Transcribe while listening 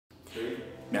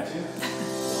Yes.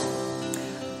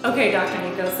 Okay, Dr.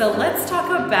 Nikko, so let's talk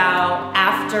about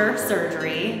after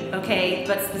surgery, okay,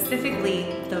 but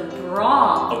specifically the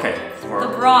bra. Okay. The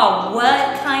bra,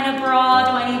 what kind of bra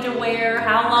do I need to wear?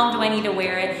 How long do I need to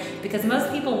wear it? Because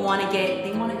most people want to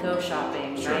go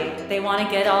shopping, Sure. right? They want to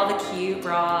get all the cute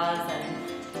bras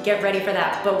and get ready for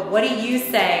that. But what do you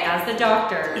say as the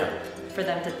doctor for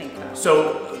them to think about?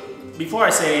 So, before I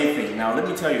say anything, now let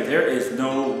me tell you, there is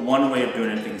no one way of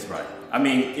doing things right. I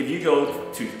mean, if you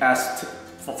go to ask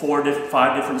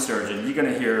five different surgeons, you're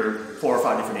going to hear 4 or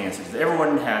 5 different answers.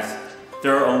 Everyone has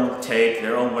their own take,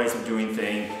 their own ways of doing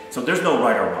things, so there's no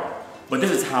right or wrong. But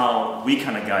this is how we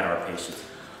kind of guide our patients.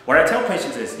 What I tell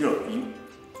patients is,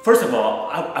 first of all,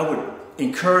 I would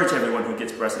encourage everyone who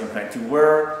gets breast implant to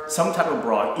wear some type of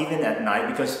bra even at night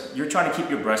because you're trying to keep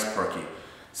your breast perky.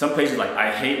 Some patients are like,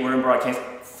 I hate wearing bra, I can't.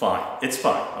 Fine, it's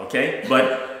fine, okay?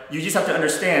 But you just have to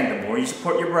understand, the more you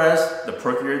support your breast,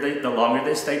 the longer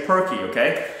they stay perky,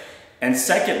 okay? And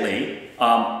secondly,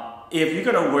 if you're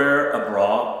gonna wear a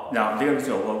bra, now they're gonna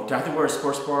say, well, do I have to wear a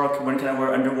sports bra? When can I wear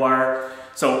underwire?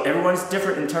 So everyone's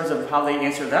different in terms of how they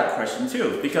answer that question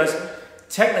too, because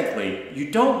technically, you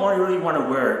don't really want to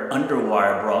wear an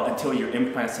underwire bra until your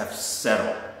implants have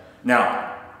settled.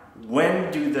 Now,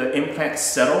 when do the implants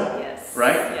settle? Yes.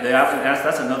 Right? Yes. They often ask,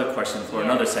 that's another question for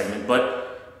another segment,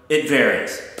 but it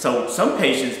varies. So some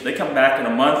patients, they come back in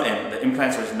a month and the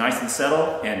implants are nice and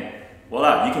settled and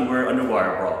voila, you can wear an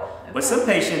underwire bra. Okay. But some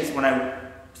patients, when I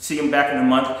see them back in a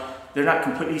month, they're not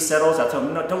completely settled, so I tell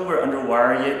them, no, don't wear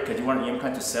underwire yet because you want the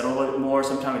implant to settle a little bit more.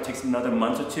 Sometimes it takes another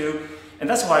month or 2. And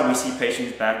that's why we see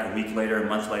patients back a week later, a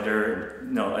month later,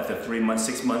 after 3 months,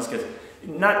 6 months, because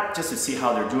not just to see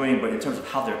how they're doing, but in terms of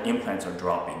how their implants are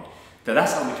dropping. So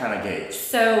that's how we kind of gauge.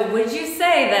 So would you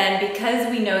say then, because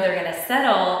we know they're going to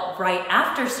settle right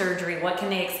after surgery, what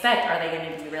can they expect? Are they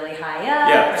going to be really high up?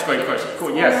 Yeah, that's a great question.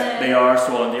 Cool. Yes, they are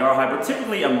swollen, they are high, but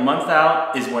typically a month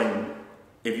out is when,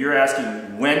 if you're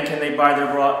asking when can they buy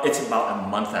their bra, it's about a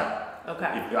month out. Okay.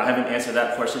 I haven't answered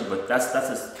that question, but that's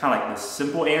kind of like the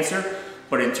simple answer.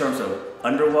 But in terms of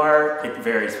underwire, it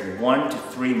varies from 1 to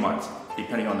 3 months,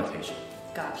 depending on the patient.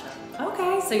 Gotcha.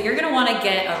 Okay, so you're gonna wanna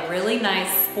get a really nice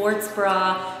sports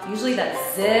bra, usually that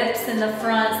zips in the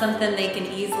front, something they can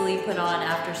easily put on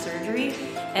after surgery.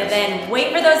 And then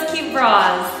wait for those cute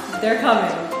bras. They're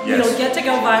coming. Yes. You'll get to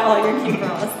go buy all your cute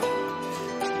bras.